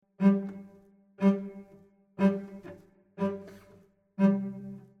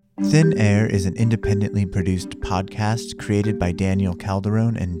Thin Air is an independently produced podcast created by Daniel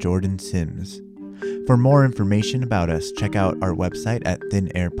Calderon and Jordan Sims. For more information about us, check out our website at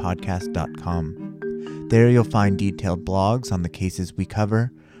thinairpodcast.com. There you'll find detailed blogs on the cases we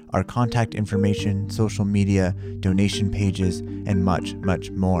cover, our contact information, social media, donation pages, and much, much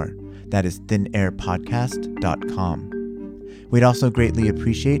more. That is thinairpodcast.com. We'd also greatly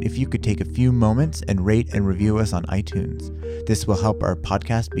appreciate if you could take a few moments and rate and review us on iTunes. This will help our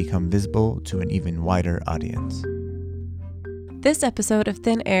podcast become visible to an even wider audience. This episode of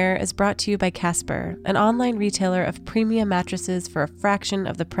Thin Air is brought to you by Casper, an online retailer of premium mattresses for a fraction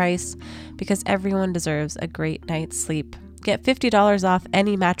of the price, because everyone deserves a great night's sleep. Get $50 off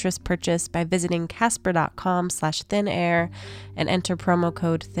any mattress purchase by visiting casper.com/thinair and enter promo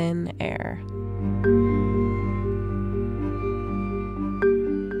code THINAIR.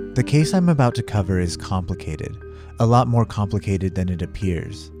 The case I'm about to cover is complicated, a lot more complicated than it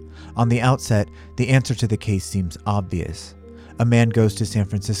appears. On the outset, the answer to the case seems obvious. A man goes to San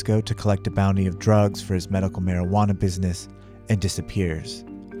Francisco to collect a bounty of drugs for his medical marijuana business and disappears.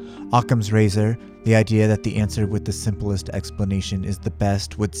 Occam's razor, the idea that the answer with the simplest explanation is the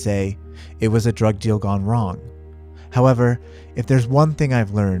best, would say, it was a drug deal gone wrong. However, if there's one thing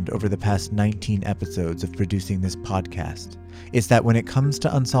I've learned over the past 19 episodes of producing this podcast, it's that when it comes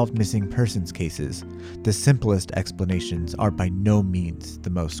to unsolved missing persons cases, the simplest explanations are by no means the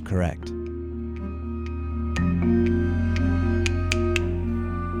most correct.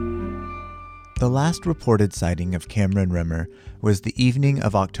 The last reported sighting of Cameron Rimmer was the evening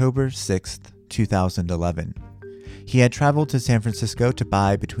of October 6th, 2011. He had traveled to San Francisco to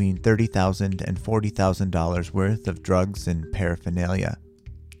buy between $30,000 and $40,000 worth of drugs and paraphernalia.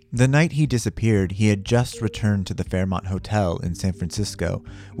 The night he disappeared, he had just returned to the Fairmont Hotel in San Francisco,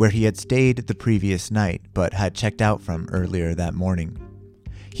 where he had stayed the previous night but had checked out from earlier that morning.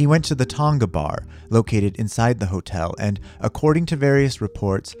 He went to the Tonga Bar, located inside the hotel, and according to various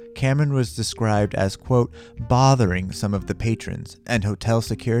reports, Cameron was described as, quote, bothering some of the patrons, and hotel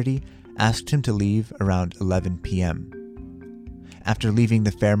security asked him to leave around 11 p.m. After leaving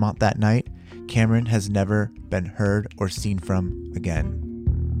the Fairmont that night, Cameron has never been heard or seen from again.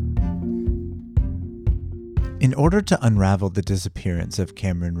 In order to unravel the disappearance of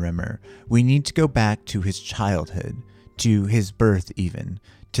Cameron Rimmer, we need to go back to his childhood, to his birth even,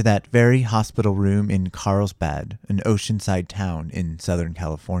 to that very hospital room in Carlsbad, an oceanside town in Southern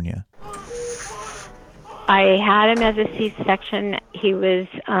California. I had him as a C-section. He was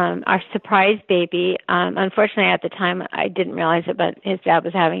our surprise baby. Unfortunately, at the time, I didn't realize it, but his dad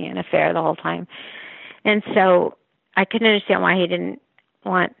was having an affair the whole time. And so I couldn't understand why he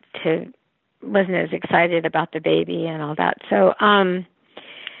wasn't as excited about the baby and all that. So,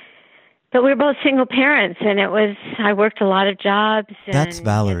 but we were both single parents, and I worked a lot of jobs. That's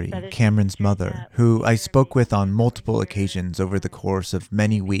Valerie, Cameron's mother, who I spoke with on multiple occasions over the course of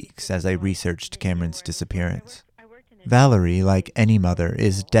many weeks as I researched Cameron's disappearance. Valerie, like any mother,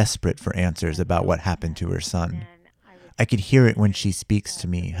 is desperate for answers about what happened to her son. I could hear it when she speaks to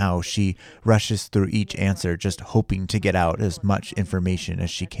me, how she rushes through each answer just hoping to get out as much information as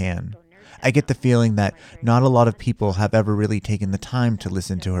she can. I get the feeling that not a lot of people have ever really taken the time to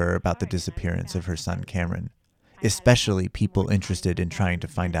listen to her about the disappearance of her son Cameron, especially people interested in trying to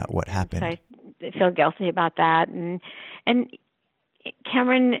find out what happened. I feel guilty about that. And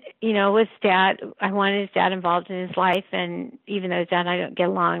Cameron, was dad. I wanted his dad involved in his life, and even though his dad and I don't get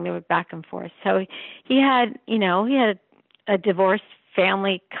along, they were back and forth. So he had a divorced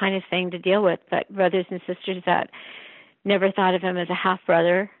family kind of thing to deal with, but brothers and sisters that never thought of him as a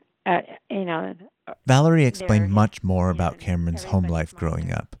half-brother. Valerie explained much more about Cameron's home life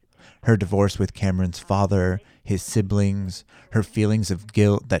growing up. Her divorce with Cameron's father, his siblings, her feelings of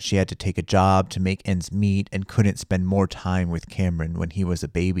guilt that she had to take a job to make ends meet and couldn't spend more time with Cameron when he was a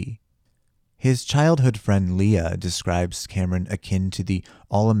baby. His childhood friend Leah describes Cameron akin to the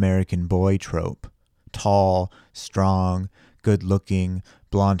all-American boy trope. Tall, strong, good-looking,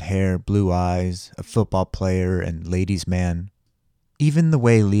 blonde hair, blue eyes, a football player, and ladies' man. Even the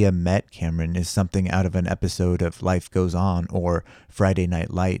way Leah met Cameron is something out of an episode of Life Goes On or Friday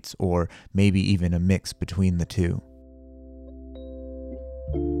Night Lights, or maybe even a mix between the two.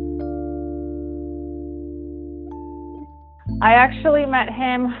 I actually met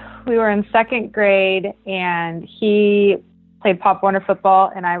him, we were in second grade, and he played Pop Warner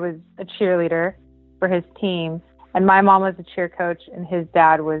football, and I was a cheerleader for his team. And my mom was a cheer coach, and his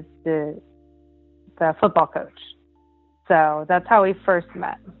dad was the football coach. So that's how we first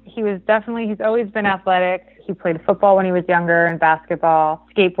met. He's always been athletic. He played football when he was younger and basketball,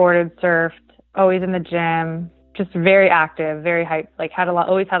 skateboarded, surfed, always in the gym. just very active, very hype, like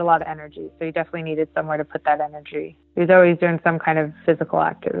always had a lot of energy. So he definitely needed somewhere to put that energy. He was always doing some kind of physical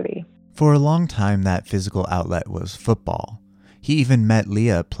activity. For a long time, that physical outlet was football. He even met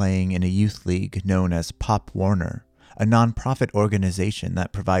Leah playing in a youth league known as Pop Warner, a nonprofit organization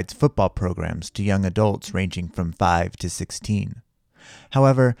that provides football programs to young adults ranging from 5 to 16.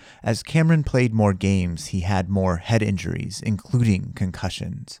 However, as Cameron played more games, he had more head injuries, including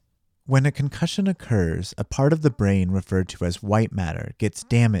concussions. When a concussion occurs, a part of the brain referred to as white matter gets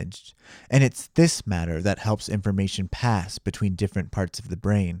damaged, and it's this matter that helps information pass between different parts of the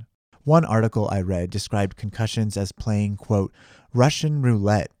brain. One article I read described concussions as playing, quote, Russian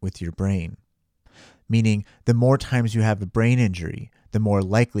roulette with your brain, meaning the more times you have a brain injury, the more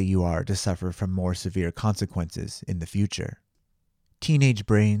likely you are to suffer from more severe consequences in the future. Teenage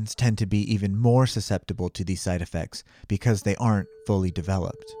brains tend to be even more susceptible to these side effects because they aren't fully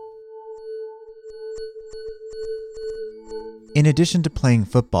developed. In addition to playing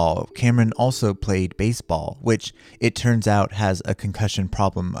football, Cameron also played baseball, which it turns out has a concussion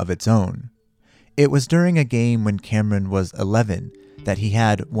problem of its own. It was during a game when Cameron was 11 that he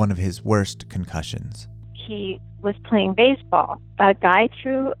had one of his worst concussions. He was playing baseball. A guy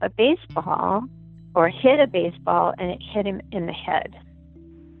threw a baseball or hit a baseball and it hit him in the head.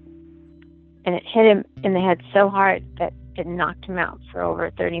 And it hit him in the head so hard that it knocked him out for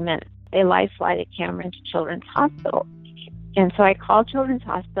over 30 minutes. They life-flighted Cameron to Children's Hospital. And so I called Children's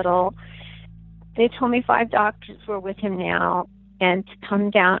Hospital. They told me 5 doctors were with him now and to come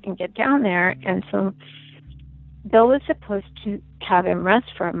down and get down there. And so Bill was supposed to have him rest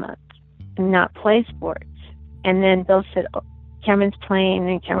for a month and not play sports. And then Bill said, oh, Cameron's playing.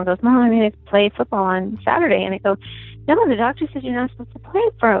 And Cameron goes, Mom, I'm going to play football on Saturday. And I go, no, the doctor said you're not supposed to play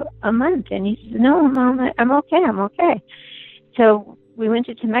for a month. And he says, no, Mom, I'm okay. So we went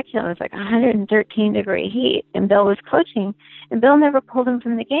to Temecula. It was like 113-degree heat, and Bill was coaching, and Bill never pulled him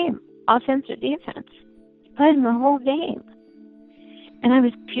from the game, offense or defense. He played him the whole game. And I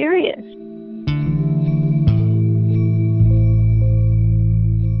was furious.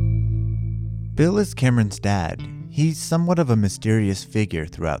 Bill is Cameron's dad. He's somewhat of a mysterious figure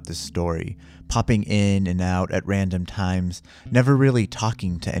throughout this story, popping in and out at random times, never really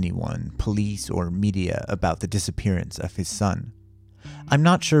talking to anyone, police or media, about the disappearance of his son. I'm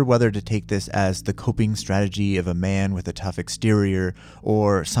not sure whether to take this as the coping strategy of a man with a tough exterior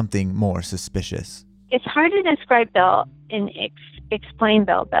or something more suspicious. It's hard to describe Bill and explain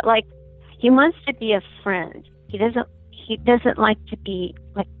Bill, but like he wants to be a friend. He doesn't like to be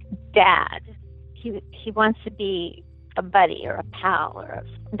like dad. He wants to be a buddy or a pal or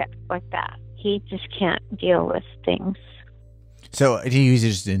like that. He just can't deal with things. So he was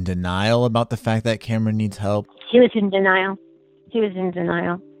just in denial about the fact that Cameron needs help? He was in denial.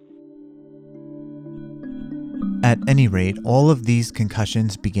 At any rate, all of these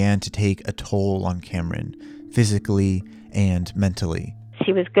concussions began to take a toll on Cameron, physically and mentally.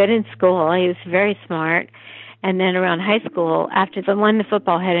 He was good in school. He was very smart. And then around high school, after the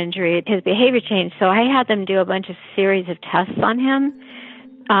football head injury, his behavior changed. So I had them do a bunch of series of tests on him,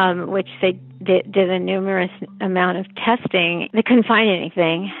 which they did a numerous amount of testing. They couldn't find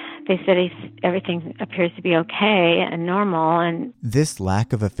anything. They said everything appears to be okay and normal. And this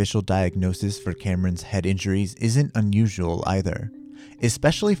lack of official diagnosis for Cameron's head injuries isn't unusual either,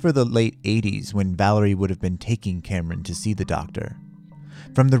 especially for the late 80s when Valerie would have been taking Cameron to see the doctor.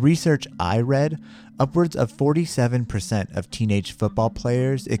 From the research I read, upwards of 47% of teenage football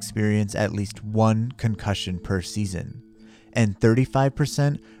players experience at least one concussion per season, and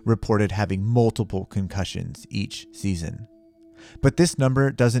 35% reported having multiple concussions each season. But this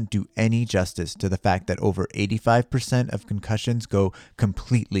number doesn't do any justice to the fact that over 85% of concussions go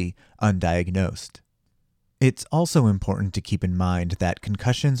completely undiagnosed. It's also important to keep in mind that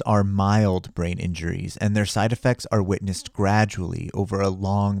concussions are mild brain injuries and their side effects are witnessed gradually over a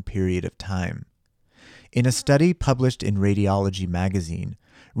long period of time. In a study published in Radiology magazine,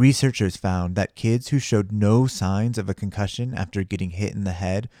 researchers found that kids who showed no signs of a concussion after getting hit in the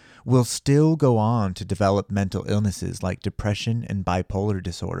head will still go on to develop mental illnesses like depression and bipolar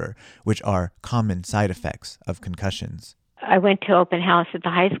disorder, which are common side effects of concussions. I went to open house at the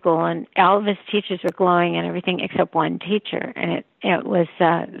high school, and all of his teachers were glowing and everything except one teacher, and it was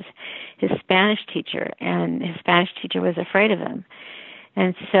his Spanish teacher, and his Spanish teacher was afraid of him.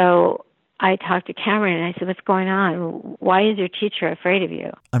 And so I talked to Cameron and I said, what's going on? Why is your teacher afraid of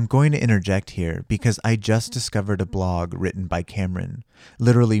you? I'm going to interject here because I just discovered a blog written by Cameron,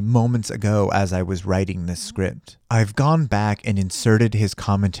 literally moments ago as I was writing this script. I've gone back and inserted his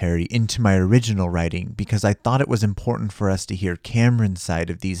commentary into my original writing because I thought it was important for us to hear Cameron's side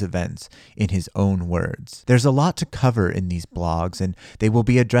of these events in his own words. There's a lot to cover in these blogs, and they will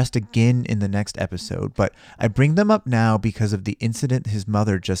be addressed again in the next episode, but I bring them up now because of the incident his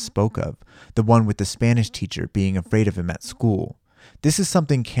mother just spoke of, the one with the Spanish teacher being afraid of him at school. This is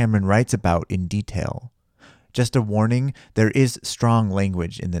something Cameron writes about in detail. Just a warning, there is strong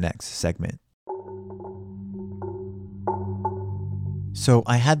language in the next segment. So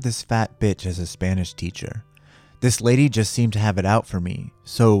I had this fat bitch as a Spanish teacher. This lady just seemed to have it out for me.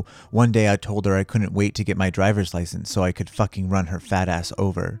 So one day I told her I couldn't wait to get my driver's license so I could fucking run her fat ass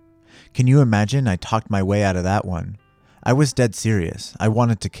over. Can you imagine? I talked my way out of that one. I was dead serious. I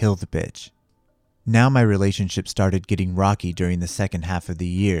wanted to kill the bitch. Now my relationship started getting rocky during the second half of the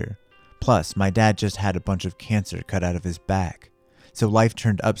year. Plus, my dad just had a bunch of cancer cut out of his back. So life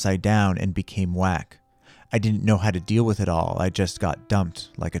turned upside down and became whack. I didn't know how to deal with it all. I just got dumped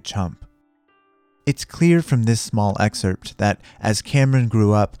like a chump. It's clear from this small excerpt that as Cameron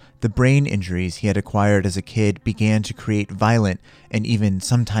grew up, the brain injuries he had acquired as a kid began to create violent and even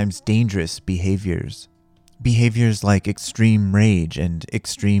sometimes dangerous behaviors. Behaviors like extreme rage and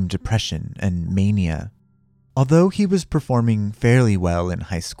extreme depression and mania. Although he was performing fairly well in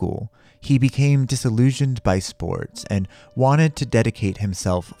high school, he became disillusioned by sports and wanted to dedicate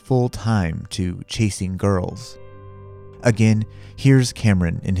himself full-time to chasing girls. Again, here's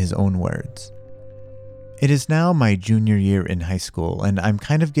Cameron in his own words. It is now my junior year in high school, and I'm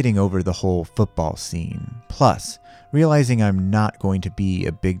kind of getting over the whole football scene, plus realizing I'm not going to be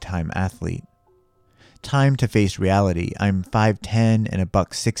a big-time athlete. Time to face reality. I'm 5'10" and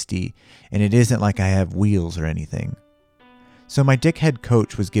 $160, and it isn't like I have wheels or anything. So my dickhead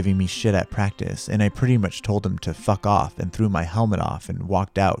coach was giving me shit at practice, and I pretty much told him to fuck off and threw my helmet off and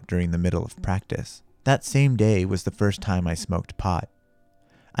walked out during the middle of practice. That same day was the first time I smoked pot.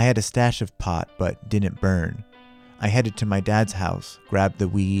 I had a stash of pot but didn't burn. I headed to my dad's house, grabbed the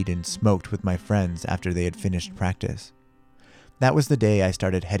weed, and smoked with my friends after they had finished practice. That was the day I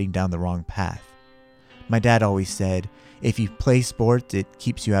started heading down the wrong path. My dad always said, if you play sports, it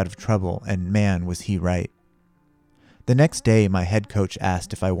keeps you out of trouble, and man, was he right. The next day, my head coach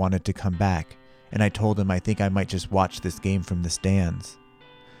asked if I wanted to come back, and I told him I think I might just watch this game from the stands.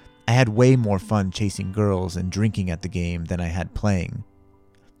 I had way more fun chasing girls and drinking at the game than I had playing.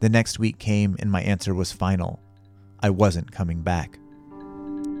 The next week came, and my answer was final. I wasn't coming back.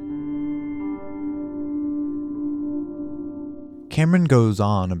 Cameron goes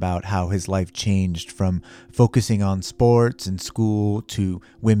on about how his life changed from focusing on sports and school to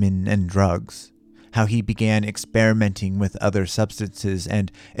women and drugs, how he began experimenting with other substances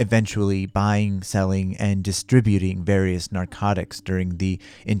and eventually buying, selling, and distributing various narcotics during the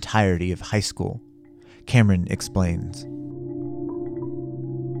entirety of high school. Cameron explains.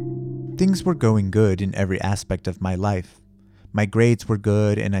 Things were going good in every aspect of my life. My grades were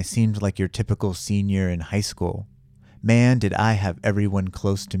good and I seemed like your typical senior in high school. Man, did I have everyone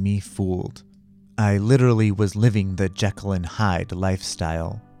close to me fooled. I literally was living the Jekyll and Hyde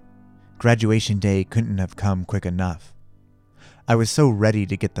lifestyle. Graduation day couldn't have come quick enough. I was so ready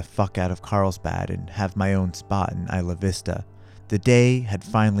to get the fuck out of Carlsbad and have my own spot in Isla Vista. The day had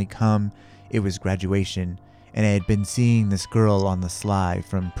finally come, it was graduation, and I had been seeing this girl on the sly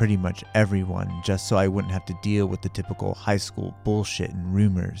from pretty much everyone just so I wouldn't have to deal with the typical high school bullshit and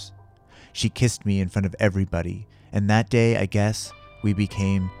rumors. She kissed me in front of everybody, and that day, I guess, we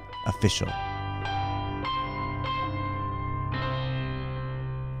became official.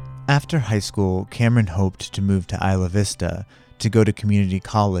 After high school, Cameron hoped to move to Isla Vista, to go to community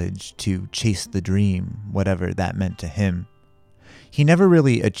college, to chase the dream, whatever that meant to him. He never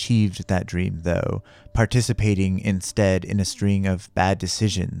really achieved that dream, though, participating instead in a string of bad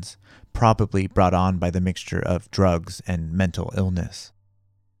decisions, probably brought on by the mixture of drugs and mental illness.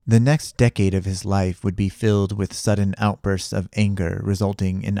 The next decade of his life would be filled with sudden outbursts of anger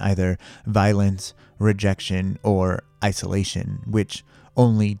resulting in either violence, rejection, or isolation, which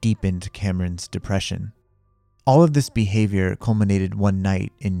only deepened Cameron's depression. All of this behavior culminated one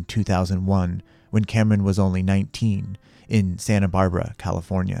night in 2001 when Cameron was only 19 in Santa Barbara,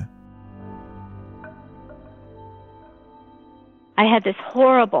 California. I had this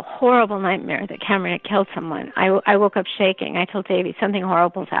horrible, horrible nightmare that Cameron had killed someone. I woke up shaking. I told Davey, something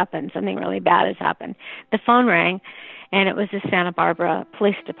horrible's happened. Something really bad has happened. The phone rang, and it was the Santa Barbara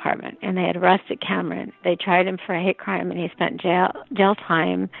Police Department, and they had arrested Cameron. They tried him for a hate crime, and he spent jail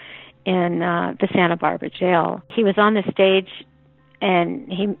time the Santa Barbara jail. He was on the stage,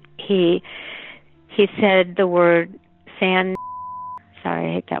 and he said the word "sand."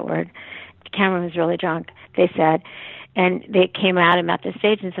 Sorry, I hate that word. Cameron was really drunk, they said, and they came at him at the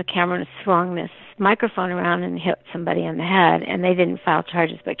stage, and so Cameron swung this microphone around and hit somebody in the head, and they didn't file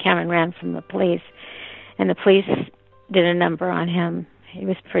charges, but Cameron ran from the police, and the police did a number on him. He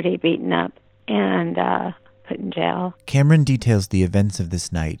was pretty beaten up and put in jail. Cameron details the events of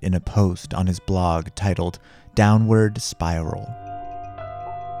this night in a post on his blog titled Downward Spiral.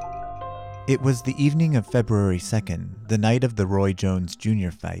 It was the evening of February 2nd, the night of the Roy Jones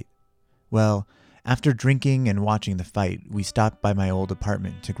Jr. fight. Well, after drinking and watching the fight, we stopped by my old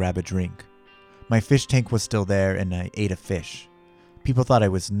apartment to grab a drink. My fish tank was still there, and I ate a fish. People thought I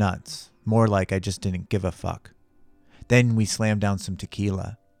was nuts, more like I just didn't give a fuck. Then we slammed down some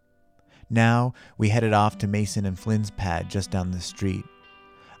tequila. Now we headed off to Mason and Flynn's pad just down the street.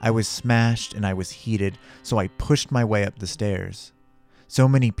 I was smashed and I was heated, so I pushed my way up the stairs. So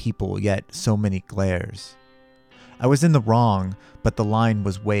many people, yet so many glares. I was in the wrong, but the line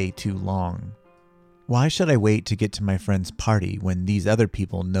was way too long. Why should I wait to get to my friend's party when these other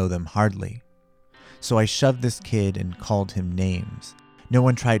people know them hardly? So I shoved this kid and called him names. No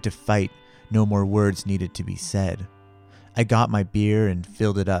one tried to fight, no more words needed to be said. I got my beer and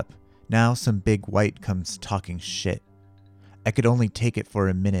filled it up. Now some big white comes talking shit. I could only take it for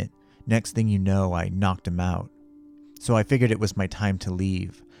a minute. Next thing you know, I knocked him out. So I figured it was my time to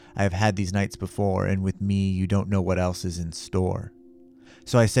leave. I have had these nights before, and with me, you don't know what else is in store.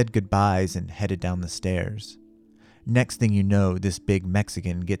 So I said goodbyes and headed down the stairs. Next thing you know, this big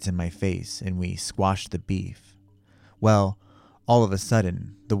Mexican gets in my face, and we squash the beef. Well, all of a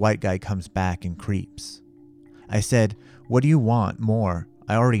sudden, the white guy comes back and creeps. I said, "What do you want more?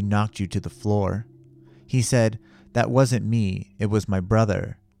 I already knocked you to the floor." He said, "That wasn't me, it was my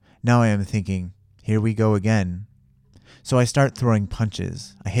brother." Now I am thinking, here we go again. So I start throwing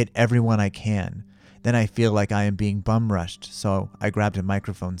punches. I hit everyone I can. Then I feel like I am being bum rushed, so I grabbed a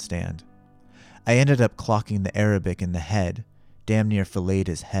microphone stand. I ended up clocking the Arabic in the head, damn near filleted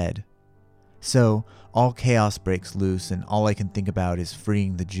his head. So all chaos breaks loose, and all I can think about is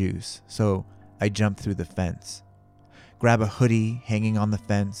freeing the juice, so I jump through the fence. Grab a hoodie hanging on the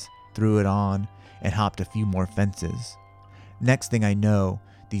fence, threw it on, and hopped a few more fences. Next thing I know,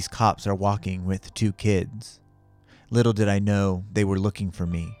 these cops are walking with 2 kids. Little did I know they were looking for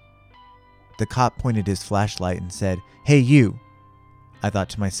me. The cop pointed his flashlight and said, "Hey, you!" I thought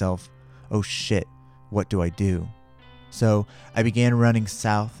to myself, oh shit, what do I do? So I began running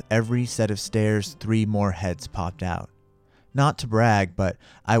south. Every set of stairs, 3 more heads popped out. Not to brag, but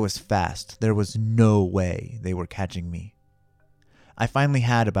I was fast. There was no way they were catching me. I finally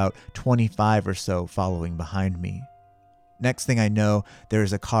had about 25 or so following behind me. Next thing I know, there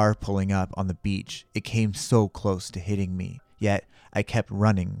is a car pulling up on the beach. It came so close to hitting me, yet I kept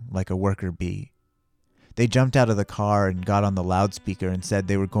running like a worker bee. They jumped out of the car and got on the loudspeaker and said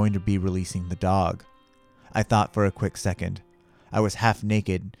they were going to be releasing the dog. I thought for a quick second. I was half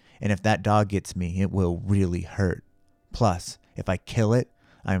naked, and if that dog gets me, it will really hurt. Plus, if I kill it,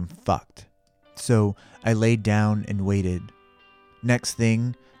 I'm fucked. So I laid down and waited. Next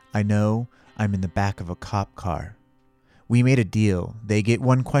thing I know, I'm in the back of a cop car. We made a deal. They get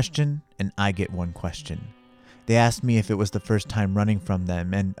 1 question, and I get 1 question. They asked me if it was the first time running from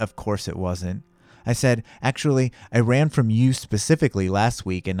them, and of course it wasn't. I said, "Actually, I ran from you specifically last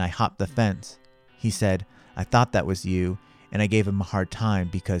week, and I hopped the fence." He said, "I thought that was you," and I gave him a hard time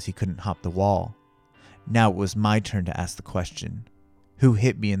because he couldn't hop the wall. Now it was my turn to ask the question. Who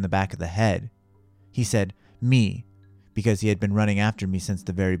hit me in the back of the head? He said, "Me," because he had been running after me since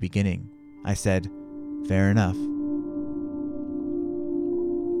the very beginning. I said, "Fair enough."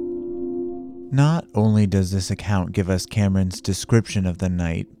 Not only does this account give us Cameron's description of the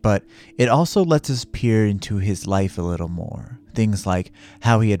night, but it also lets us peer into his life a little more. Things like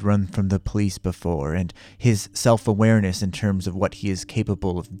how he had run from the police before and his self-awareness in terms of what he is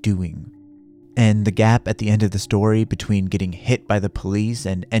capable of doing. And the gap at the end of the story between getting hit by the police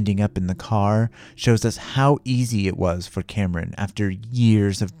and ending up in the car shows us how easy it was for Cameron, after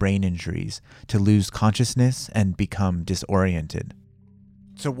years of brain injuries, to lose consciousness and become disoriented.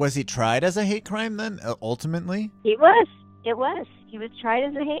 So was he tried as a hate crime then, ultimately? He was. It was. He was tried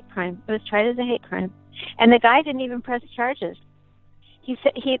as a hate crime. It was tried as a hate crime. And the guy didn't even press charges. He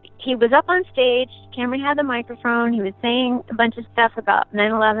said he was up on stage. Cameron had the microphone. He was saying a bunch of stuff about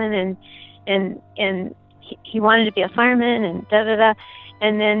 9/11 and he wanted to be a fireman and da-da-da.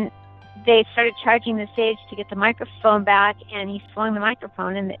 And then they started charging the stage to get the microphone back, and he swung the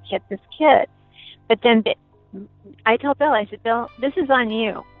microphone and it hit this kid. But then I told Bill, I said, Bill, this is on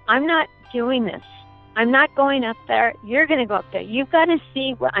you. I'm not doing this. I'm not going up there. You're going to go up there. You've got to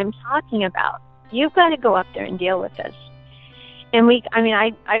see what I'm talking about. You've got to go up there and deal with this. And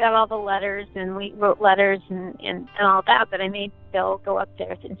I got all the letters, and we wrote letters and all that, but I made Bill go up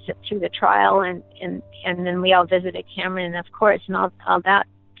there and sit through the trial, and then we all visited Cameron, and of course, and all that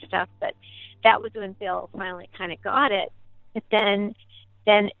stuff. But that was when Bill finally kind of got it. But then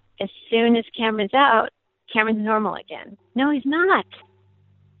as soon as Cameron's out, Cameron's normal again. No, he's not.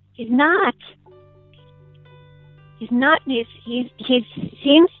 He's not. He's not. He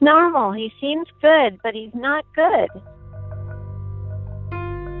seems normal. He seems good, but he's not good.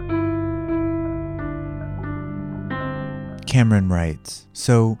 Cameron writes,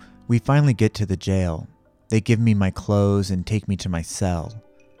 "So we finally get to the jail. They give me my clothes and take me to my cell.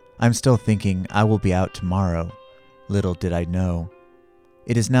 I'm still thinking I will be out tomorrow. Little did I know.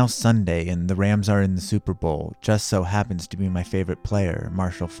 It is now Sunday and the Rams are in the Super Bowl. Just so happens to be my favorite player,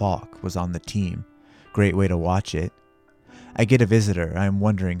 Marshall Faulk, was on the team. Great way to watch it. I get a visitor. I am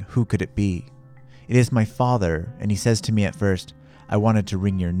wondering who could it be. It is my father, and he says to me at first, 'I wanted to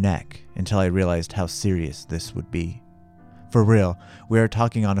wring your neck,' until I realized how serious this would be. For real, we are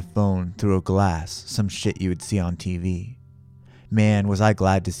talking on a phone through a glass, some shit you would see on TV. Man, was I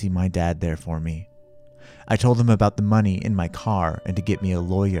glad to see my dad there for me. I told him about the money in my car and to get me a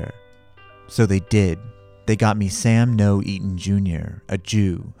lawyer. So they did. They got me Sam Noe Eaton Jr., a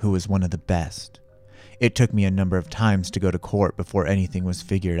Jew who was one of the best. It took me a number of times to go to court before anything was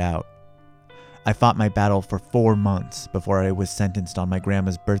figured out. I fought my battle for 4 months before I was sentenced on my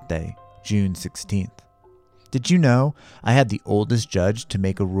grandma's birthday, June 16th. Did you know I had the oldest judge to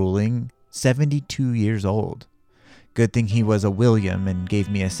make a ruling, 72 years old? Good thing he was a William and gave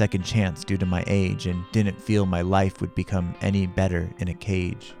me a second chance due to my age and didn't feel my life would become any better in a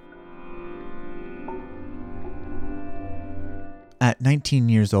cage. At 19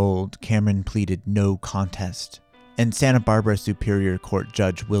 years old, Cameron pleaded no contest, and Santa Barbara Superior Court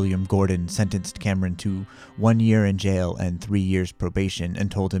Judge William Gordon sentenced Cameron to 1 year in jail and 3 years probation and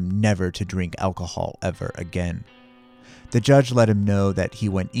told him never to drink alcohol ever again. The judge let him know that he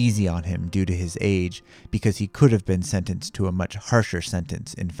went easy on him due to his age because he could have been sentenced to a much harsher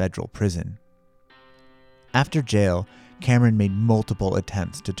sentence in federal prison. After jail, Cameron made multiple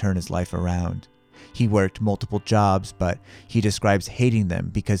attempts to turn his life around. He worked multiple jobs, but he describes hating them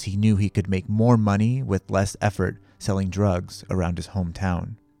because he knew he could make more money with less effort selling drugs around his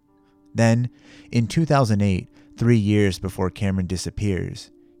hometown. Then, in 2008, 3 years before Cameron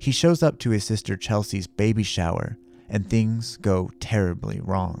disappears, he shows up to his sister Chelsea's baby shower, and things go terribly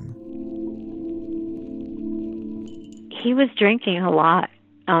wrong. He was drinking a lot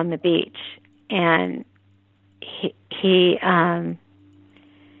on the beach, and he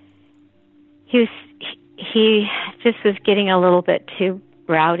just was getting a little bit too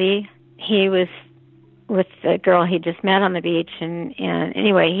rowdy. He was with the girl he just met on the beach, and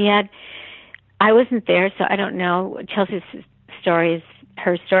anyway, I wasn't there, so I don't know Chelsea's story is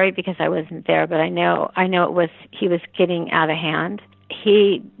her story because I wasn't there, but I know he was getting out of hand.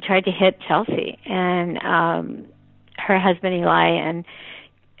 He tried to hit Chelsea, and her husband Eli and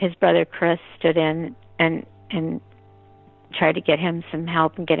his brother Chris stood in and tried to get him some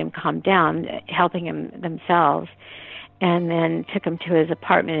help and get him calmed down, helping him themselves, and then took him to his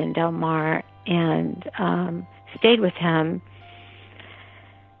apartment in Del Mar and stayed with him.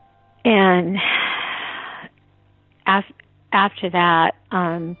 And after that,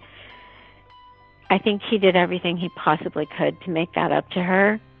 I think he did everything he possibly could to make that up to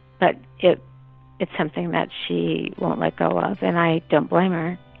her, but it's something that she won't let go of, and I don't blame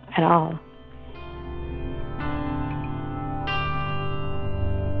her at all.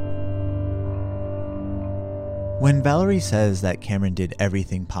 When Valerie says that Cameron did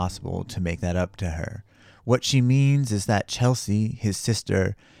everything possible to make that up to her, what she means is that Chelsea, his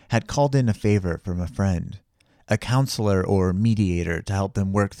sister, had called in a favor from a friend, a counselor or mediator to help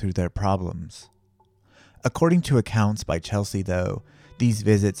them work through their problems. According to accounts by Chelsea, though, these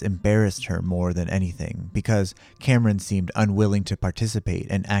visits embarrassed her more than anything because Cameron seemed unwilling to participate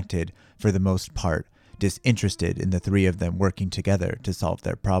and acted, for the most part, disinterested in the three of them working together to solve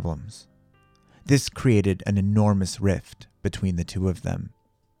their problems. This created an enormous rift between the two of them.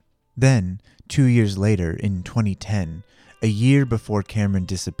 Then, 2 years later, in 2010, a year before Cameron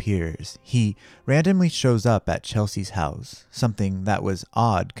disappears, he randomly shows up at Chelsea's house, something that was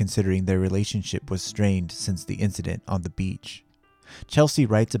odd considering their relationship was strained since the incident on the beach. Chelsea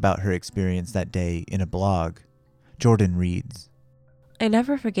writes about her experience that day in a blog. Jordan reads, I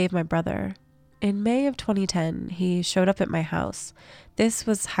never forgave my brother. In May of 2010, he showed up at my house. This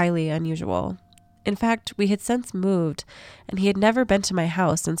was highly unusual. In fact, we had since moved, and he had never been to my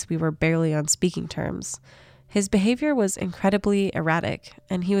house since we were barely on speaking terms. His behavior was incredibly erratic,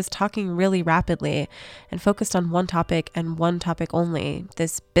 and he was talking really rapidly and focused on one topic and one topic only,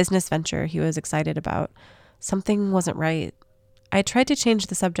 this business venture he was excited about. Something wasn't right. I tried to change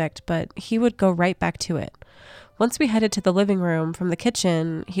the subject, but he would go right back to it. Once we headed to the living room from the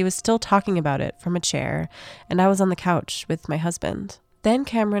kitchen, he was still talking about it from a chair, and I was on the couch with my husband. Then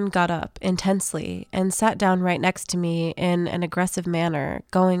Cameron got up intensely and sat down right next to me in an aggressive manner,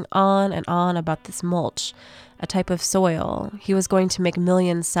 going on and on about this mulch, a type of soil he was going to make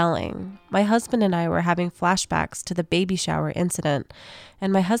millions selling. My husband and I were having flashbacks to the baby shower incident,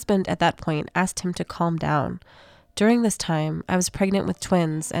 and my husband at that point asked him to calm down. During this time, I was pregnant with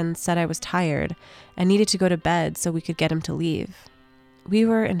twins and said I was tired and needed to go to bed so we could get him to leave. We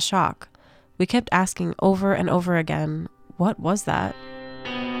were in shock. We kept asking over and over again, what was that?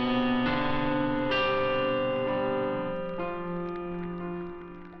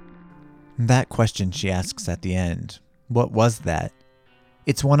 That question she asks at the end, what was that?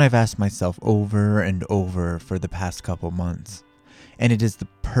 It's one I've asked myself over and over for the past couple months, and it is the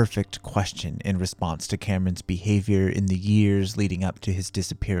perfect question in response to Cameron's behavior in the years leading up to his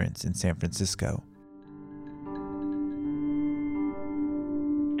disappearance in San Francisco.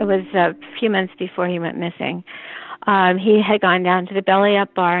 It was a few months before he went missing. He had gone down to the Belly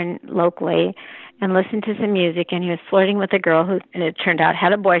Up bar locally and listened to some music, and he was flirting with a girl who, and it turned out,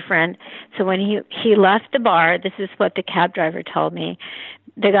 had a boyfriend. So when he left the bar, this is what the cab driver told me,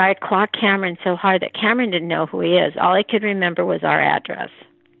 the guy clocked Cameron so hard that Cameron didn't know who he is. All he could remember was our address.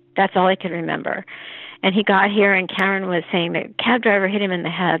 That's all he could remember. And he got here, and Cameron was saying the cab driver hit him in the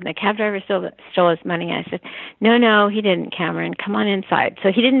head, and the cab driver stole his money. I said, no, he didn't, Cameron. Come on inside.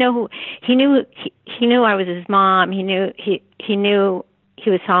 So he didn't know who. He knew I was his mom. He knew he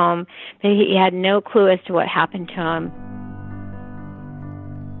was home, but he had no clue as to what happened to him.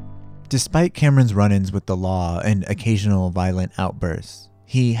 Despite Cameron's run-ins with the law and occasional violent outbursts,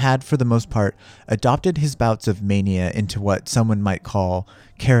 he had, for the most part, adopted his bouts of mania into what someone might call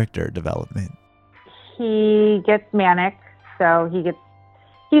character development. He gets manic, so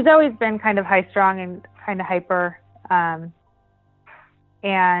he's always been kind of high-strung and kind of hyper,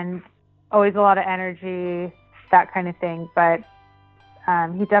 and always a lot of energy, that kind of thing. But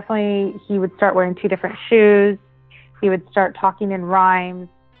he would start wearing 2 different shoes. He would start talking in rhymes.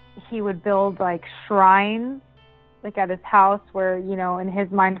 He would build like shrines, like at his house where, in his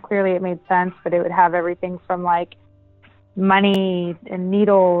mind, clearly it made sense, but it would have everything from like money and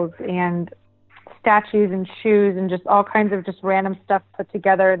needles and statues and shoes and just all kinds of just random stuff put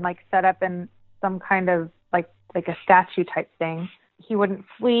together and like set up in some kind of like a statue type thing. He wouldn't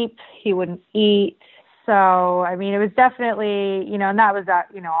sleep. He wouldn't eat. So, I mean, it was definitely, and that was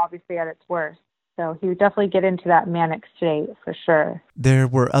obviously at its worst. So he would definitely get into that manic state for sure. There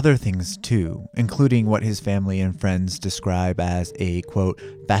were other things too, including what his family and friends describe as a, quote,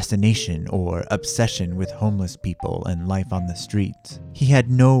 fascination or obsession with homeless people and life on the streets. He had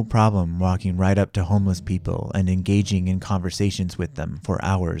no problem walking right up to homeless people and engaging in conversations with them for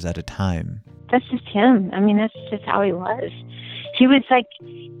hours at a time. That's just him. I mean, that's just how he was. He was like,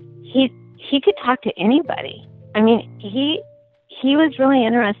 he could talk to anybody. I mean, he was really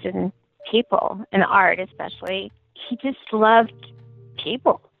interested in people and art especially. He just loved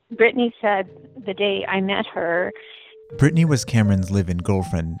people. Brittany said the day I met her. Brittany was Cameron's live-in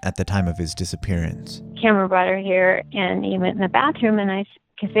girlfriend at the time of his disappearance. Cameron brought her here, and he went in the bathroom, and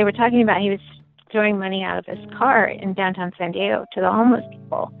because they were talking about he was throwing money out of his car in downtown San Diego to the homeless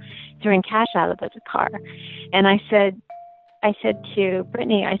people, throwing cash out of the car. And I said to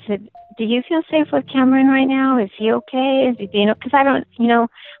Brittany, do you feel safe with Cameron right now? Is he okay? Is he being okay? Because I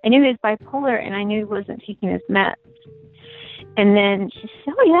knew he was bipolar, and I knew he wasn't taking his meds. And then she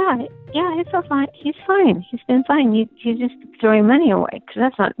said, oh, yeah, he's so fine. He's fine. He's been fine. He's just throwing money away, because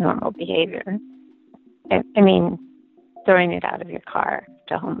that's not normal behavior. I mean, throwing it out of your car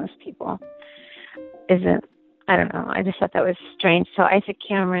to homeless people isn't, I don't know. I just thought that was strange. So I said,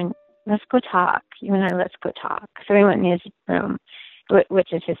 Cameron, let's go talk. You and I, let's go talk. So we went in his room,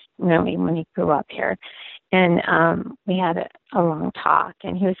 which is his room when he grew up here. And we had a long talk,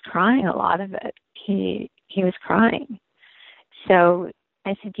 and he was crying a lot of it. He was crying. So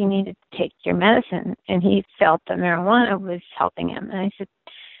I said, you need to take your medicine. And he felt that marijuana was helping him. And I said,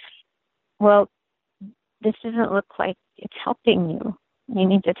 well, this doesn't look like it's helping you. You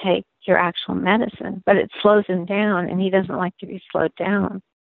need to take your actual medicine. But it slows him down, and he doesn't like to be slowed down.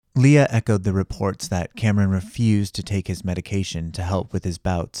 Leah echoed the reports that Cameron refused to take his medication to help with his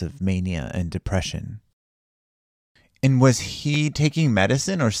bouts of mania and depression. And was he taking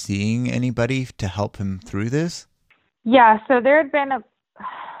medicine or seeing anybody to help him through this? Yeah, so there had been a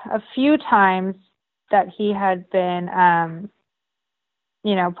few times that he had been,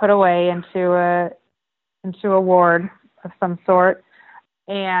 put away into a ward of some sort,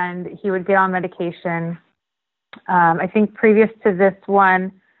 and he would get on medication. I think previous to this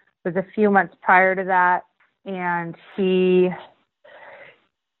one was a few months prior to that, and he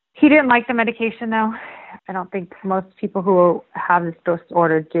didn't like the medication, though. I don't think most people who have this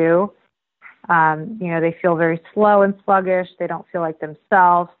disorder do. They feel very slow and sluggish. They don't feel like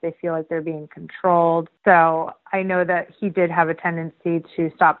themselves. They feel like they're being controlled. So I know that he did have a tendency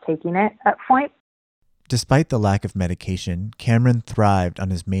to stop taking it at points. Despite the lack of medication, Cameron thrived on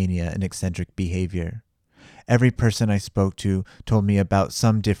his mania and eccentric behavior. Every person I spoke to told me about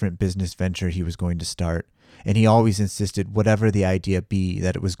some different business venture he was going to start, and he always insisted, whatever the idea be,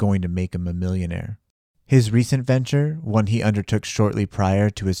 that it was going to make him a millionaire. His recent venture, one he undertook shortly prior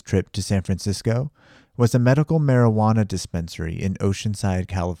to his trip to San Francisco, was a medical marijuana dispensary in Oceanside,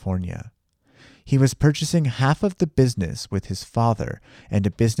 California. He was purchasing half of the business with his father and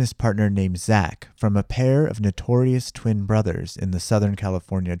a business partner named Zach from a pair of notorious twin brothers in the Southern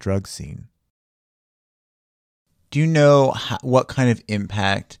California drug scene. Do you know what kind of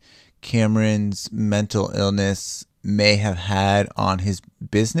impact Cameron's mental illness may have had on his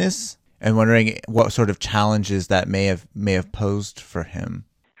business? And wondering what sort of challenges that may have posed for him.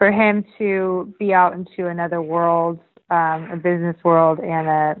 For him to be out into another world, a business world,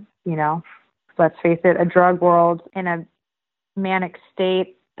 and let's face it, a drug world in a manic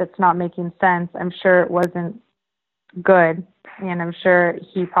state that's not making sense, I'm sure it wasn't good. And I'm sure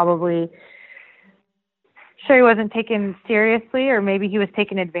he wasn't taken seriously, or maybe he was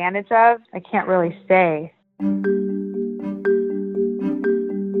taken advantage of. I can't really say.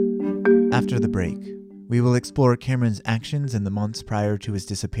 After the break, we will explore Cameron's actions in the months prior to his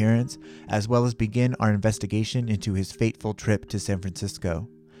disappearance, as well as begin our investigation into his fateful trip to San Francisco.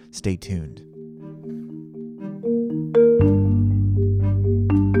 Stay tuned.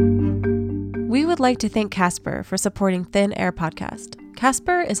 We would like to thank Casper for supporting Thin Air Podcast.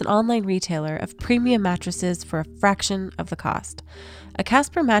 Casper is an online retailer of premium mattresses for a fraction of the cost. A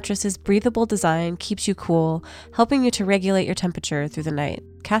Casper mattress's breathable design keeps you cool, helping you to regulate your temperature through the night.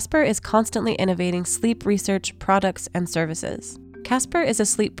 Casper is constantly innovating sleep research, products, and services. Casper is a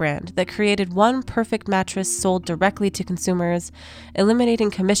sleep brand that created one perfect mattress sold directly to consumers, eliminating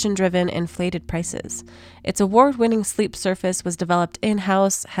commission-driven, inflated prices. Its award-winning sleep surface was developed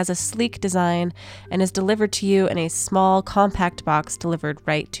in-house, has a sleek design, and is delivered to you in a small, compact box delivered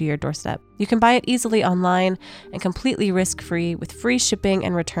right to your doorstep. You can buy it easily online and completely risk-free with free shipping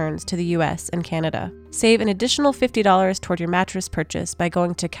and returns to the US and Canada. Save an additional $50 toward your mattress purchase by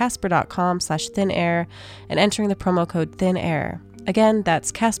going to casper.com/thinair and entering the promo code THINAIR. Again,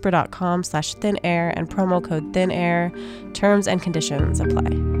 that's casper.com/thinair and promo code THINAIR. Terms and conditions apply.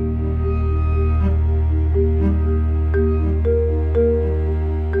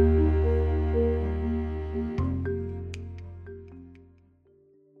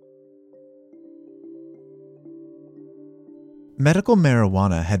 Medical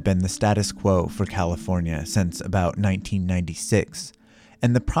marijuana had been the status quo for California since about 1996,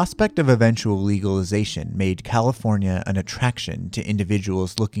 and the prospect of eventual legalization made California an attraction to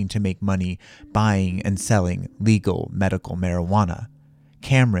individuals looking to make money buying and selling legal medical marijuana.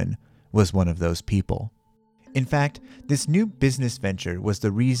 Cameron was one of those people. In fact, this new business venture was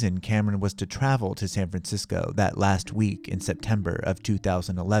the reason Cameron was to travel to San Francisco that last week in September of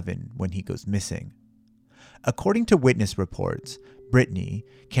 2011 when he goes missing. According to witness reports, Brittany,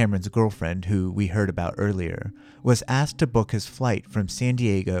 Cameron's girlfriend who we heard about earlier, was asked to book his flight from San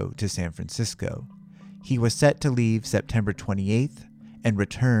Diego to San Francisco. He was set to leave September 28th and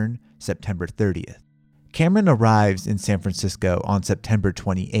return September 30th. Cameron arrives in San Francisco on September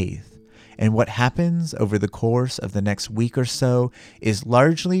 28th, and what happens over the course of the next week or so is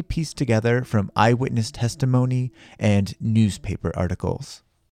largely pieced together from eyewitness testimony and newspaper articles.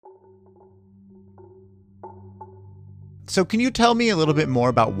 So can you tell me a little bit more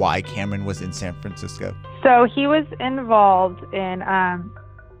about why Cameron was in San Francisco? So he was involved in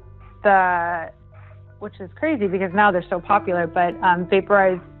which is crazy because now they're so popular, but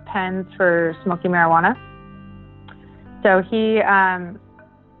vaporized pens for smoking marijuana. So he, I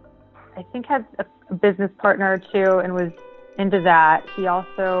think, had a business partner or two and was into that. He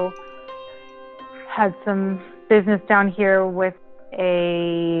also had some business down here with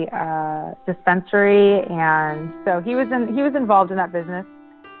a dispensary, and so he was involved in that business,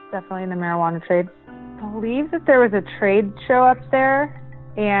 definitely in the marijuana trade. I believe that there was a trade show up there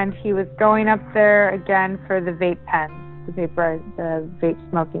and he was going up there again for the vape pens, the vape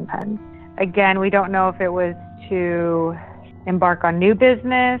smoking pens. Again, we don't know if it was to embark on new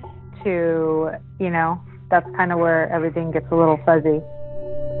business, that's kind of where everything gets a little fuzzy.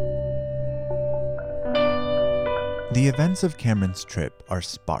 The events of Cameron's trip are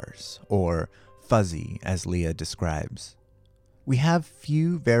sparse, or fuzzy, as Leah describes. We have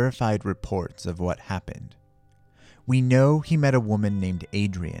few verified reports of what happened. We know he met a woman named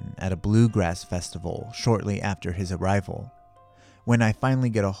Adrian at a bluegrass festival shortly after his arrival. When I finally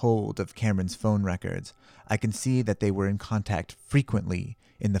get a hold of Cameron's phone records, I can see that they were in contact frequently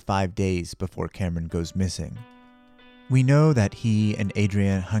in the 5 days before Cameron goes missing. We know that he and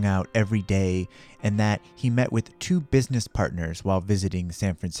Adrian hung out every day and that he met with 2 business partners while visiting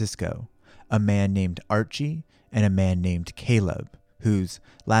San Francisco, a man named Archie and a man named Caleb, whose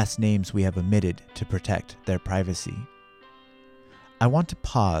last names we have omitted to protect their privacy. I want to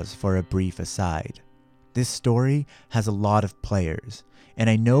pause for a brief aside. This story has a lot of players, and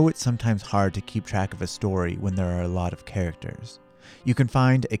I know it's sometimes hard to keep track of a story when there are a lot of characters. You can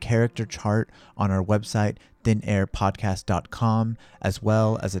find a character chart on our website, thinairpodcast.com, as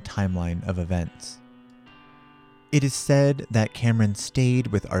well as a timeline of events. It is said that Cameron stayed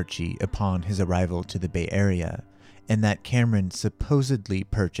with Archie upon his arrival to the Bay Area, and that Cameron supposedly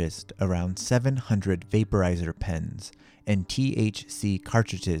purchased around 700 vaporizer pens and THC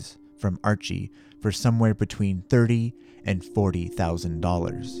cartridges from Archie for somewhere between $30,000 and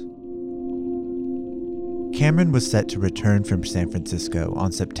 $40,000. Cameron was set to return from San Francisco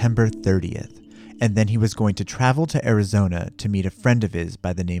on September 30th, and then he was going to travel to Arizona to meet a friend of his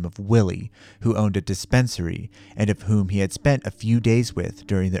by the name of Willie, who owned a dispensary and of whom he had spent a few days with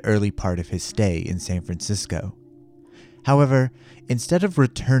during the early part of his stay in San Francisco. However, instead of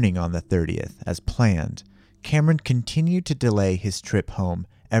returning on the 30th as planned, Cameron continued to delay his trip home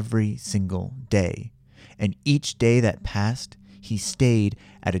every single day, and each day that passed, he stayed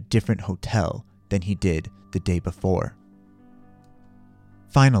at a different hotel than he did the day before.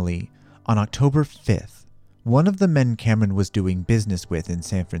 Finally, on October 5th, one of the men Cameron was doing business with in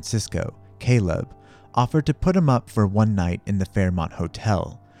San Francisco, Caleb, offered to put him up for one night in the Fairmont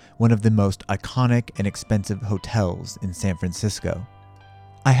Hotel, one of the most iconic and expensive hotels in San Francisco.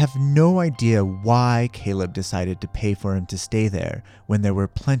 I have no idea why Caleb decided to pay for him to stay there when there were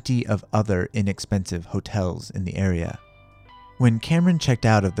plenty of other inexpensive hotels in the area. When Cameron checked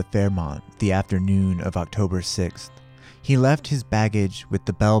out of the Fairmont the afternoon of October 6th, he left his baggage with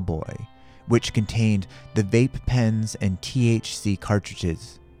the bellboy, which contained the vape pens and THC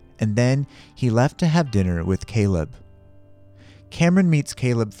cartridges, and then he left to have dinner with Caleb. Cameron meets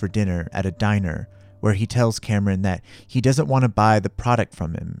Caleb for dinner at a diner where he tells Cameron that he doesn't want to buy the product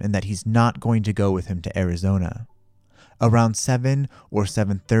from him and that he's not going to go with him to Arizona. Around 7 or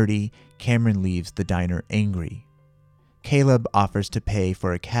 7:30, Cameron leaves the diner angry. Caleb offers to pay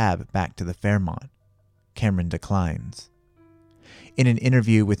for a cab back to the Fairmont. Cameron declines. In an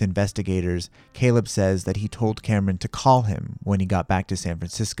interview with investigators, Caleb says that he told Cameron to call him when he got back to San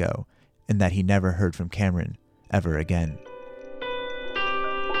Francisco and that he never heard from Cameron ever again.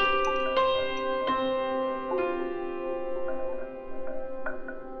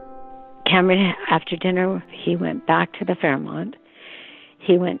 Cameron, after dinner, he went back to the Fairmont.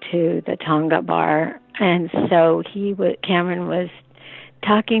 He went to the Tonga bar, and so Cameron was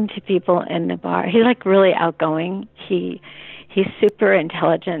talking to people in the bar. He's like really outgoing. He's super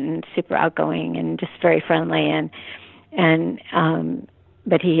intelligent and super outgoing and just very friendly,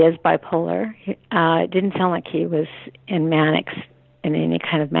 but he is bipolar. It didn't sound like he was in any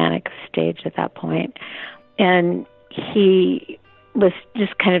kind of manic stage at that point, and he was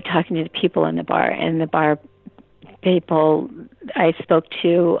just kind of talking to the people in the bar, and the bar people, I spoke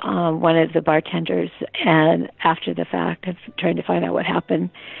to one of the bartenders, and after the fact of trying to find out what happened,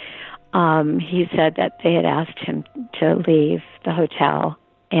 he said that they had asked him to leave the hotel,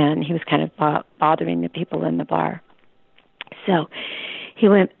 and he was kind of bothering the people in the bar. So he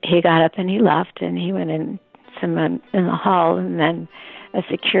got up and he left, and he went in the hall, and then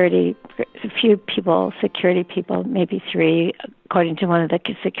security people, maybe 3, according to one of the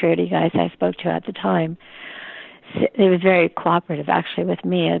security guys I spoke to at the time. They were very cooperative, actually, with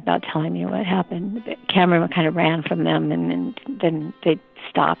me about telling me what happened. Cameron kind of ran from them, and then they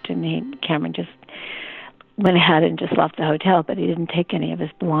stopped, and Cameron just went ahead and just left the hotel, but he didn't take any of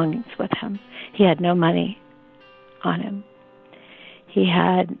his belongings with him. He had no money on him. He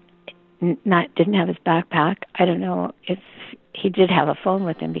didn't have his backpack. I don't know if he did have a phone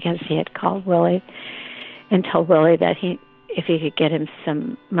with him, because he had called Willie and told Willie that if he could get him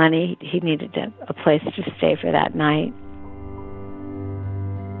some money, he needed a place to stay for that night.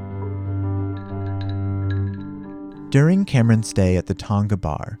 During Cameron's stay at the Tonga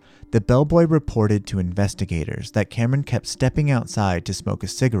bar, the bellboy reported to investigators that Cameron kept stepping outside to smoke a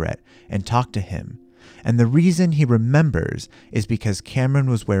cigarette and talk to him, and the reason he remembers is because Cameron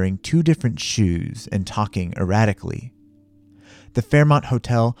was wearing 2 different shoes and talking erratically. The Fairmont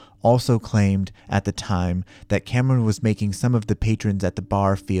Hotel also claimed at the time that Cameron was making some of the patrons at the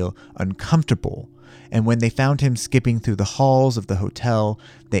bar feel uncomfortable, and when they found him skipping through the halls of the hotel,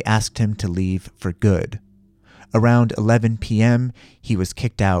 they asked him to leave for good. Around 11 p.m., he was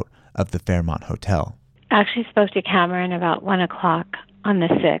kicked out of the Fairmont Hotel. I actually spoke to Cameron about 1 o'clock on the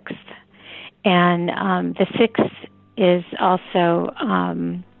 6th. And the 6th is also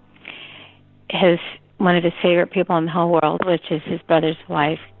one of his favorite people in the whole world, which is his brother's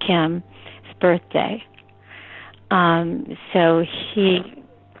wife, Kim's birthday. So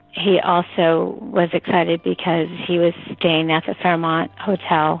he also was excited because he was staying at the Fairmont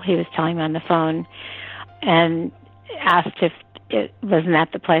Hotel. He was telling me on the phone and asked if it wasn't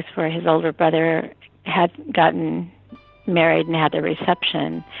at the place where his older brother had gotten married and had the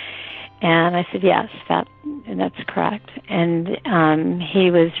reception. And I said, yes, that's correct. And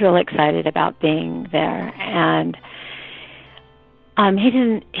he was real excited about being there. And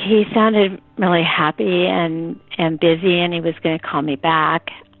he sounded really happy and busy, and he was going to call me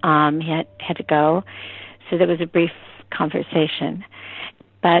back. He had to go. So there was a brief conversation.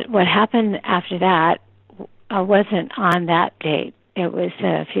 But what happened after that wasn't on that date. It was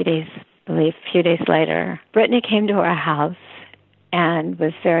a few days later. Brittany came to our house and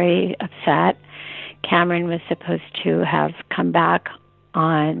was very upset. Cameron was supposed to have come back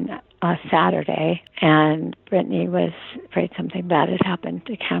on a Saturday, and Brittany was afraid something bad had happened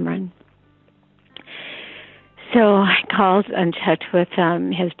to Cameron. So I called and checked with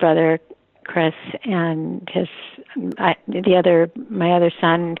his brother, Chris, and my other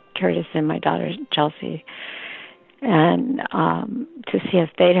son, Curtis, and my daughter, Chelsea, and to see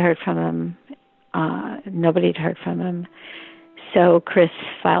if they'd heard from him. Nobody had heard from him. So Chris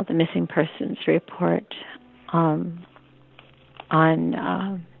filed a missing persons report on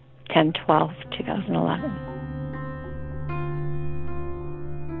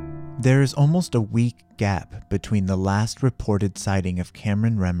 10/12/2011. There is almost a week gap between the last reported sighting of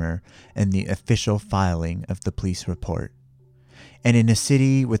Cameron Remmer and the official filing of the police report. And in a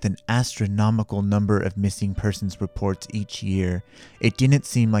city with an astronomical number of missing persons reports each year, it didn't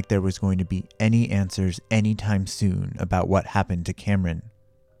seem like there was going to be any answers anytime soon about what happened to Cameron.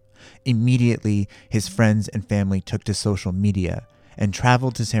 Immediately, his friends and family took to social media and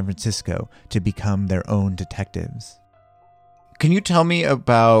traveled to San Francisco to become their own detectives. Can you tell me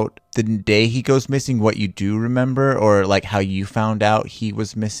about the day he goes missing, what you do remember, or like how you found out he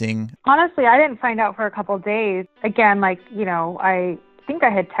was missing? Honestly, I didn't find out for a couple of days. Again, I think I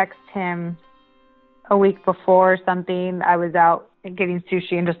had texted him a week before or something. I was out getting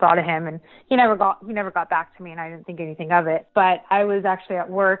sushi and just thought of him, and he never got back to me, and I didn't think anything of it. But I was actually at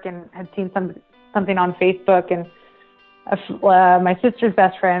work and had seen something on Facebook, and my sister's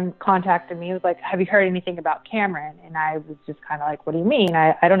best friend contacted me. He was like, have you heard anything about Cameron? And I was just kind of like, what do you mean?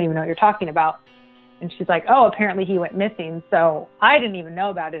 I don't even know what you're talking about. And she's like, oh, apparently he went missing. So I didn't even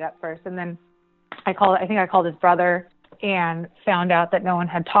know about it at first. And then I think I called his brother and found out that no one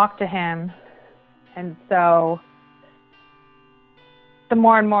had talked to him. And so the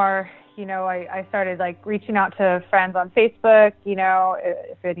more and more, I started reaching out to friends on Facebook,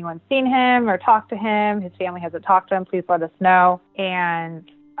 if anyone's seen him or talked to him. His family hasn't talked to him, please let us know. And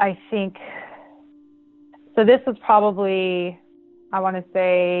I think, so this was probably, I want to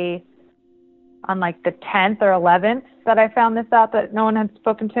say on the 10th or 11th that I found this out, that no one had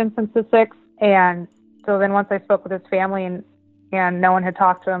spoken to him since the 6th. And so then once I spoke with his family and no one had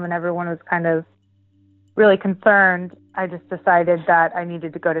talked to him and everyone was kind of really concerned, I just decided that I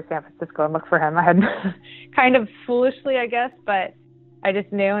needed to go to San Francisco and look for him. I had kind of foolishly, I guess, but I just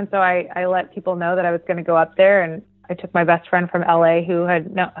knew. And so I let people know that I was going to go up there, and I took my best friend from LA who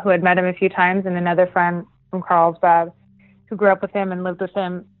had met him a few times, and another friend from Carlsbad who grew up with him and lived with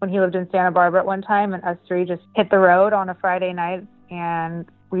him when he lived in Santa Barbara at one time. And us three just hit the road on a Friday night, and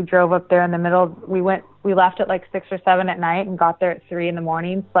we drove up there in the middle. We left at 6 or 7 at night and got there at 3 in the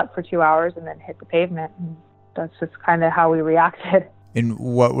morning, slept for 2 hours, and then hit the pavement. And that's just kind of how we reacted. And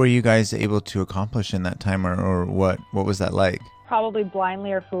what were you guys able to accomplish in that time, or what was that like? Probably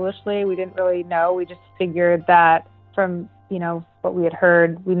blindly or foolishly. We didn't really know. We just figured that from, what we had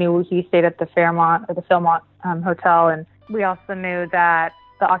heard, we knew he stayed at the Fairmont or the Philmont Hotel. And we also knew that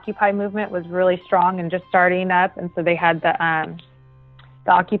the Occupy movement was really strong and just starting up. And so they had the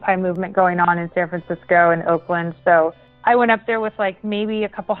Occupy movement going on in San Francisco and Oakland. So I went up there with maybe a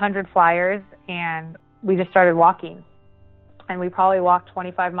couple hundred flyers, and we just started walking. And we probably walked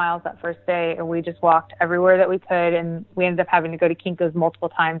 25 miles that first day, and we just walked everywhere that we could. And we ended up having to go to Kinko's multiple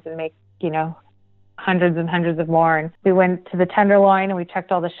times and make, hundreds and hundreds of more. And we went to the Tenderloin and we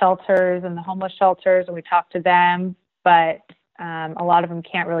checked all the shelters and the homeless shelters, and we talked to them. But a lot of them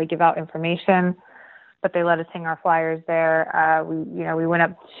can't really give out information, but they let us hang our flyers there. We went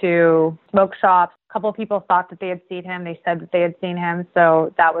up to smoke shops. A couple of people thought that they had seen him. They said that they had seen him.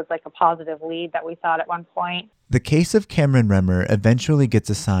 So that was like a positive lead that we thought at one point. The case of Cameron Remmer eventually gets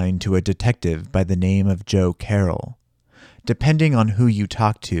assigned to a detective by the name of Joe Carroll. Depending on who you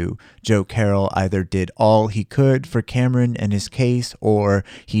talk to, Joe Carroll either did all he could for Cameron and his case, or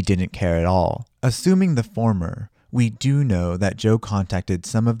he didn't care at all. Assuming the former, we do know that Joe contacted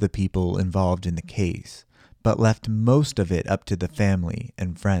some of the people involved in the case, but left most of it up to the family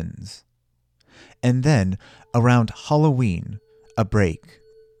and friends. And then, around Halloween, a break.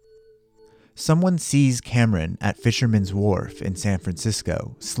 Someone sees Cameron at Fisherman's Wharf in San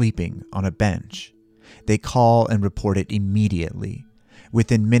Francisco, sleeping on a bench. They call and report it immediately.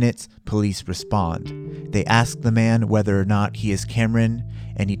 Within minutes, police respond. They ask the man whether or not he is Cameron,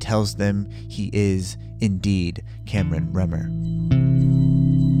 and he tells them he is indeed Cameron Remmer.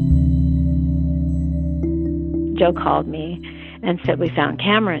 Joe called me and said, "We found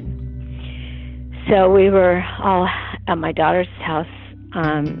Cameron." So we were all at my daughter's house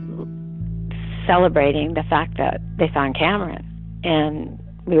celebrating the fact that they found Cameron, and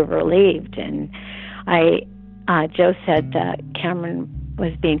we were relieved. And Joe said that Cameron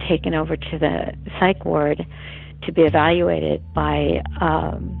was being taken over to the psych ward to be evaluated by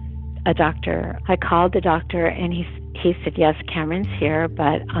a doctor. I called the doctor, and he said, "Yes, Cameron's here,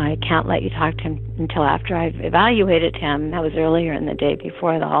 but I can't let you talk to him until after I've evaluated him." That was earlier in the day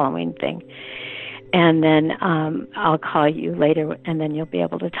before the Halloween thing. "And then I'll call you later, and then you'll be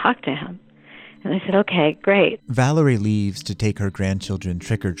able to talk to him." And I said, "Okay, great." Valerie leaves to take her grandchildren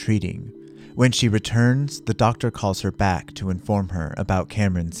trick-or-treating. When she returns, the doctor calls her back to inform her about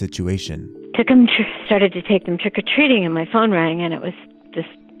Cameron's situation. Started to take them trick-or-treating, and my phone rang, and it was this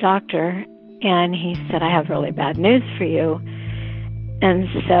doctor, and he said, "I have really bad news for you." And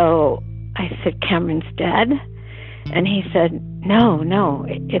so I said, "Cameron's dead?" And he said, No,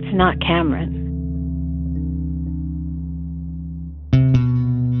 it's not Cameron."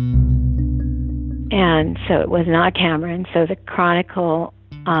 And so it was not Cameron. So the Chronicle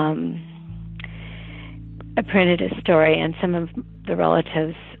printed a story, and some of the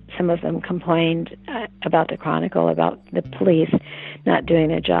relatives, some of them complained about the Chronicle, about the police not doing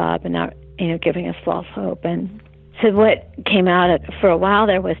their job and not, giving us false hope. And so what came out for a while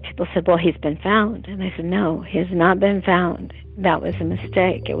there was people said, "Well, he's been found." And I said, "No, he has not been found. That was a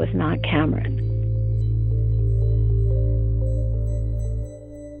mistake. It was not Cameron."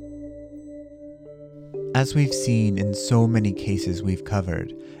 As we've seen in so many cases we've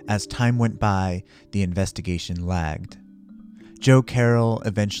covered, as time went by, the investigation lagged. Joe Carroll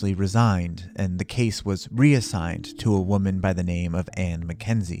eventually resigned, and the case was reassigned to a woman by the name of Ann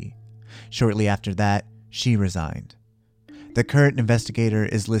McKenzie. Shortly after that, she resigned. The current investigator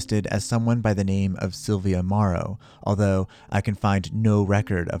is listed as someone by the name of Sylvia Morrow, although I can find no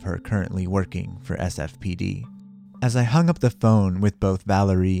record of her currently working for SFPD. As I hung up the phone with both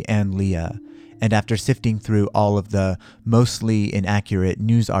Valerie and Leah, and after sifting through all of the mostly inaccurate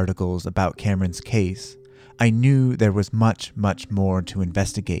news articles about Cameron's case, I knew there was much, much more to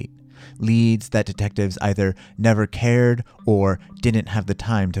investigate. Leads that detectives either never cared or didn't have the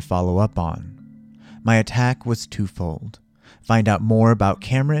time to follow up on. My attack was twofold: find out more about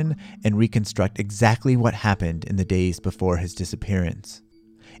Cameron and reconstruct exactly what happened in the days before his disappearance.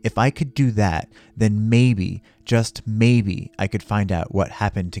 If I could do that, then maybe, just maybe, I could find out what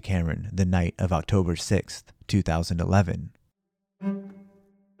happened to Cameron the night of October 6th, 2011.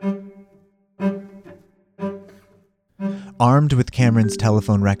 Armed with Cameron's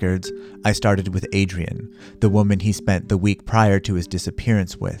telephone records, I started with Adrienne, the woman he spent the week prior to his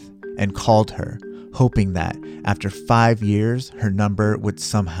disappearance with, and called her, hoping that, after 5 years, her number would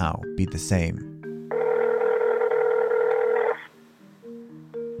somehow be the same.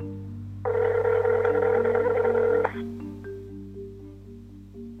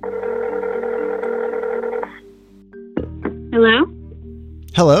 Hello?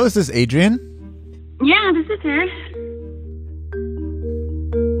 Hello, is this Adrienne? Yeah, this is her.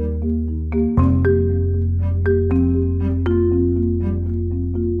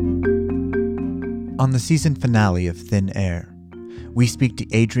 On the season finale of Thin Air, we speak to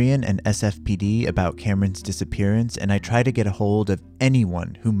Adrienne and SFPD about Cameron's disappearance, and I try to get a hold of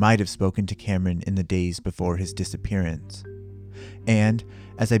anyone who might have spoken to Cameron in the days before his disappearance. And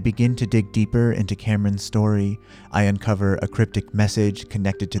as I begin to dig deeper into Cameron's story, I uncover a cryptic message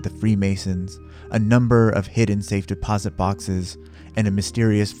connected to the Freemasons, a number of hidden safe deposit boxes, and a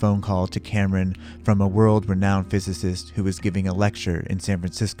mysterious phone call to Cameron from a world-renowned physicist who was giving a lecture in San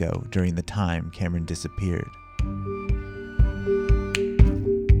Francisco during the time Cameron disappeared.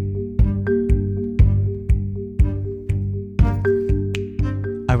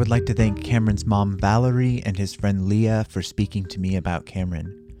 I would like to thank Cameron's mom, Valerie, and his friend Leah for speaking to me about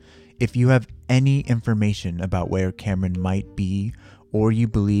Cameron. If you have any information about where Cameron might be, or you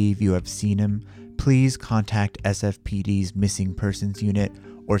believe you have seen him, please contact SFPD's Missing Persons Unit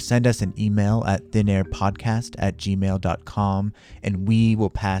or send us an email at thinairpodcast@gmail.com and we will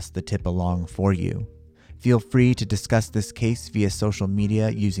pass the tip along for you. Feel free to discuss this case via social media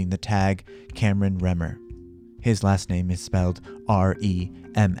using the tag Cameron Remmer. His last name is spelled Remmer.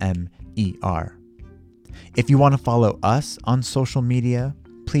 If you want to follow us on social media,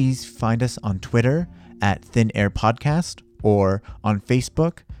 please find us on Twitter at Thin Air Podcast or on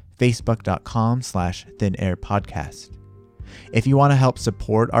Facebook, facebook.com/thinairpodcast. If you want to help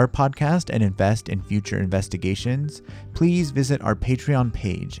support our podcast and invest in future investigations, please visit our Patreon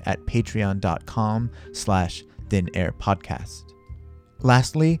page at patreon.com/thinairpodcast.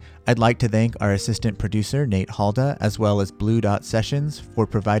 Lastly, I'd like to thank our assistant producer, Nate Halda, as well as Blue Dot Sessions for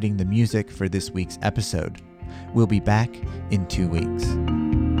providing the music for this week's episode. We'll be back in 2 weeks.